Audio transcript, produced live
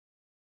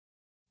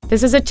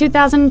This is a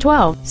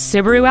 2012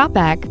 Subaru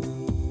Outback.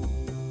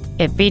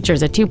 It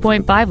features a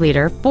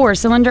 2.5-liter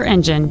four-cylinder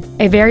engine,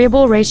 a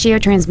variable ratio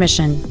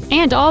transmission,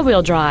 and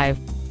all-wheel drive.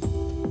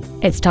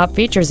 Its top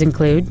features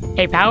include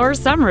a power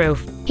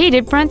sunroof,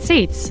 heated front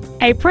seats,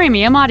 a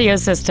premium audio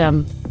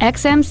system,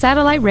 XM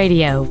satellite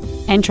radio,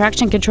 and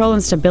traction control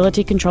and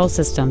stability control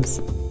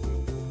systems.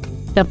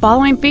 The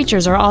following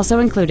features are also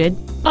included: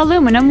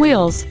 aluminum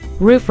wheels,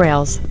 roof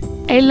rails,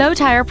 a low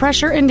tire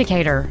pressure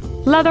indicator,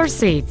 leather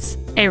seats,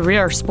 a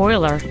rear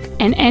spoiler,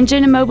 an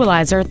engine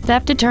immobilizer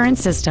theft deterrent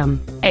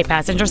system, a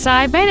passenger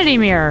side vanity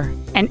mirror,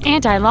 an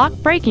anti-lock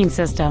braking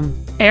system,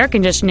 air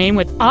conditioning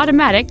with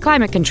automatic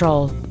climate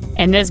control,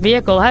 and this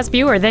vehicle has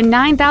fewer than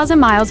 9,000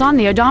 miles on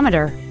the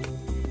odometer.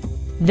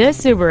 This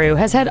Subaru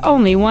has had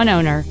only one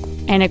owner,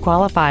 and it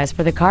qualifies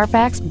for the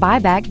Carfax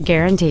buyback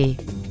guarantee.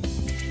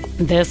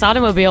 This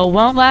automobile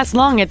won't last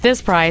long at this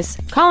price.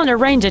 Call and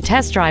arrange a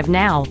test drive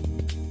now.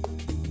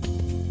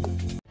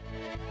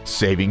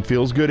 Saving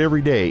feels good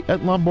every day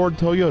at Lombard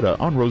Toyota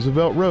on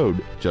Roosevelt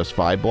Road, just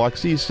 5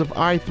 blocks east of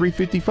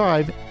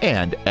I-355,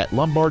 and at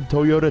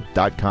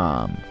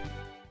lombardtoyota.com.